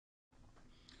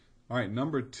All right,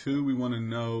 number 2, we want to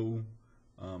know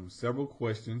several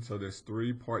questions. So there's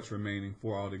 3 parts remaining,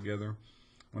 4 altogether.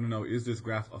 I want to know, is this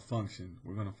graph a function?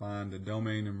 We're going to find the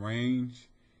domain and range,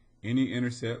 any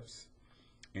intercepts,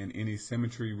 and any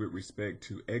symmetry with respect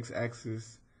to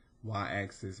x-axis,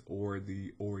 y-axis, or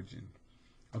the origin.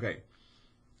 Okay,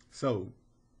 so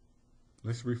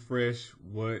let's refresh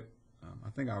what, I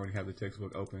think I already have the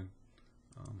textbook open.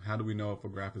 How do we know if a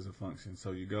graph is a function?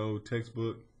 So you go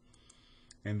textbook,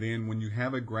 and then when you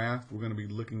have a graph, we're going to be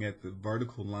looking at the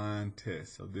vertical line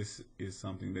test. So this is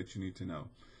something that you need to know.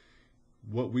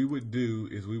 What we would do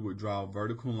is we would draw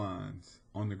vertical lines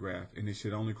on the graph, and it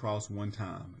should only cross one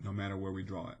time, no matter where we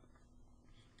draw it.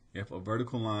 If a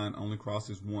vertical line only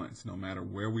crosses once, no matter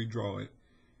where we draw it,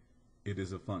 it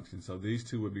is a function. So these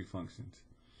two would be functions.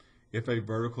 If a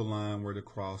vertical line were to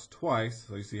cross twice,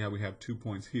 so you see how we have 2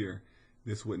 points here,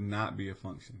 this would not be a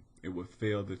function. It would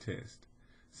fail the test.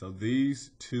 So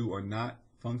these two are not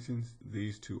functions,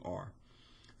 these two are.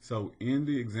 So in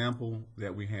the example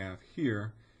that we have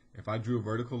here, if I drew a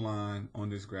vertical line on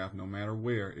this graph, no matter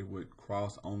where, it would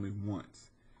cross only once.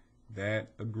 That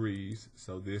agrees,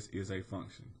 so this is a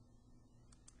function.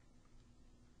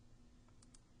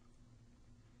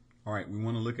 All right, we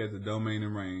want to look at the domain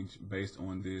and range based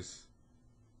on this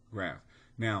graph.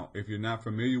 Now, if you're not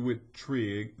familiar with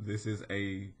trig, this is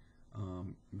a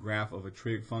graph of a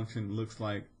trig function. Looks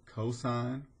like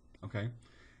cosine, okay?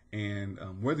 And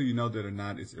whether you know that or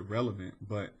not is irrelevant,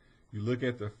 but you look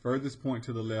at the furthest point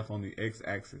to the left on the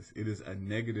x-axis, it is a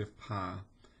negative pi,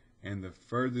 and the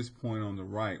furthest point on the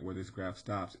right where this graph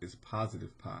stops is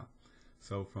positive pi.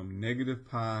 So from negative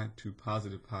pi to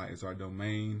positive pi is our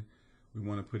domain. We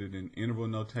want to put it in interval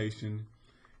notation,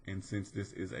 and since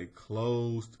this is a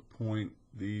closed point,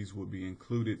 these will be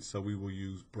included, so we will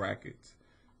use brackets.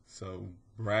 So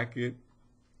bracket,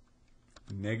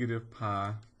 negative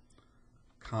pi,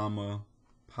 comma,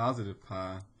 positive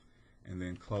pi, and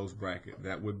then close bracket.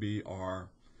 That would be our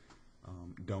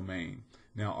domain.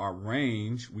 Now our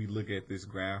range, we look at this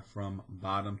graph from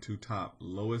bottom to top,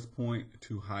 lowest point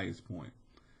to highest point.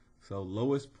 So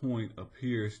lowest point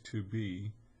appears to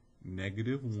be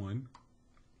 -1,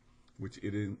 which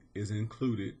it is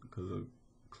included because of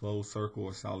closed circle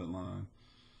or solid line,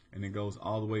 and it goes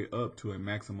all the way up to a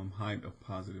maximum height of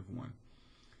 +1.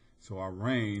 So our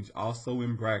range, also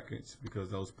in brackets because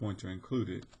those points are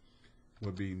included,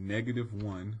 would be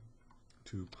 -1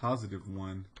 to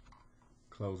 +1,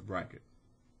 close bracket.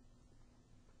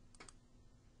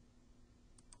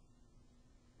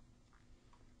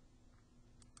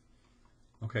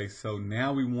 Okay, so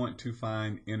now we want to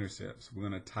find intercepts. We're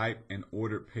going to type an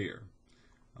ordered pair.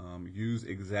 Use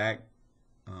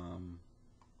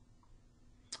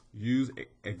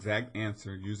exact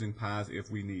answer using pi's if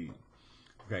we need.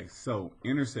 Okay, so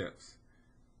intercepts.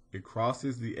 It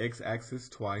crosses the x-axis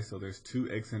twice, so there's 2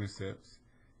 x-intercepts,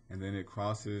 and then it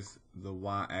crosses the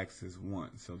y-axis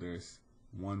once, so there's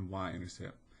 1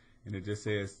 y-intercept. And it just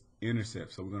says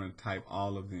intercept, so we're going to type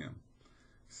all of them.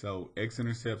 So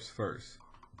x-intercepts first.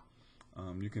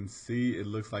 You can see it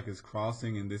looks like it's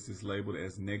crossing, and this is labeled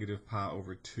as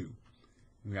 -pi/2.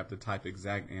 We have to type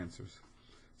exact answers.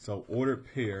 So ordered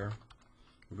pair,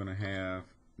 we're going to have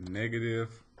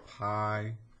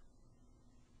 -pi.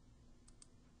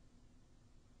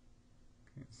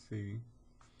 Can't see.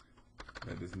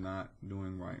 That is not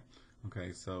doing right.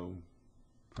 Okay, so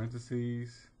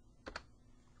parentheses.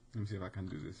 Let me see if I can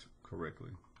do this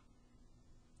correctly.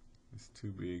 It's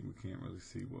too big. We can't really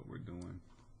see what we're doing.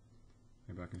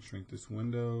 Maybe I can shrink this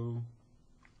window.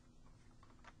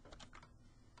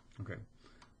 Okay,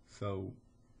 so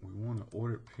we want an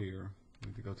ordered pair. We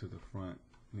need to go to the front.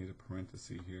 We need a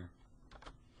parenthesis here.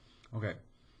 Okay,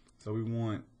 so we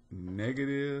want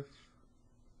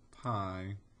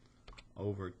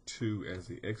 -pi/2 as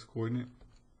the x-coordinate,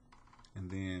 and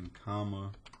then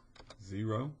comma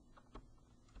 0.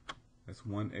 That's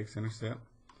 1 x-intercept.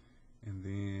 And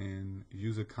then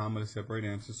use a comma to separate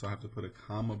answers, so I have to put a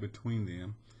comma between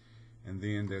them. And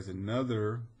then there's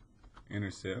another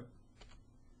intercept.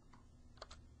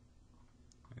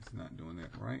 It's not doing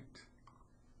that right.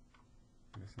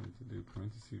 I guess I need to do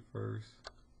parentheses first.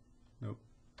 Nope.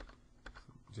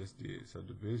 Just did. So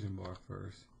division bar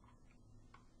first.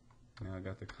 Now I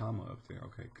got the comma up there.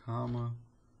 Okay, comma,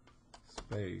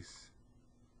 space,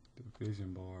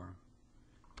 division bar.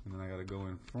 And then I got to go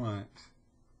in front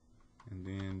and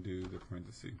then do the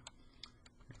parenthesis.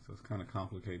 Okay, so it's kind of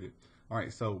complicated. All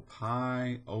right, so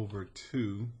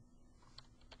pi/2,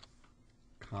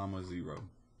 comma 0.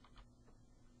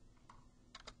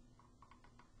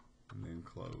 And then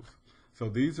close. So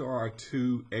these are our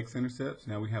 2 x-intercepts.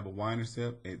 Now we have a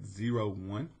y-intercept at 0,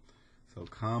 1. So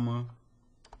comma,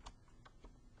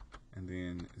 and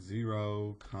then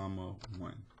 0, comma,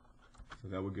 1. So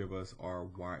that will give us our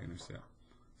y-intercept.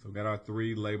 So we got our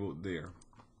 3 labeled there.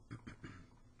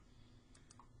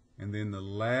 And then the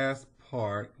last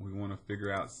part, we want to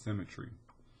figure out symmetry.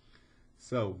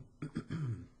 So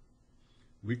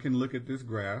we can look at this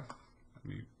graph. Let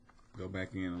me go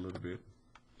back in a little bit.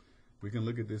 We can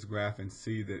look at this graph and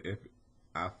see that if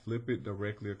I flip it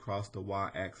directly across the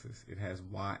y-axis, it has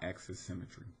y-axis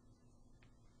symmetry.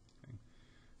 Okay.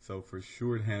 So for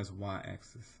sure it has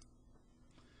y-axis.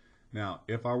 Now,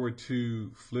 if I were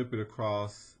to flip it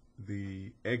across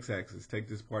the x-axis, take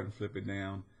this part and flip it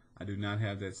down, I do not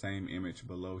have that same image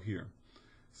below here.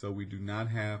 So we do not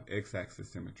have x-axis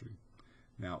symmetry.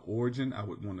 Now, origin, I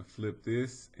would want to flip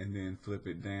this and then flip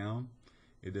it down.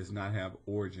 It does not have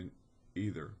origin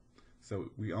either. So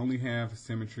we only have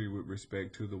symmetry with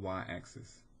respect to the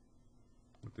y-axis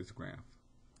with this graph.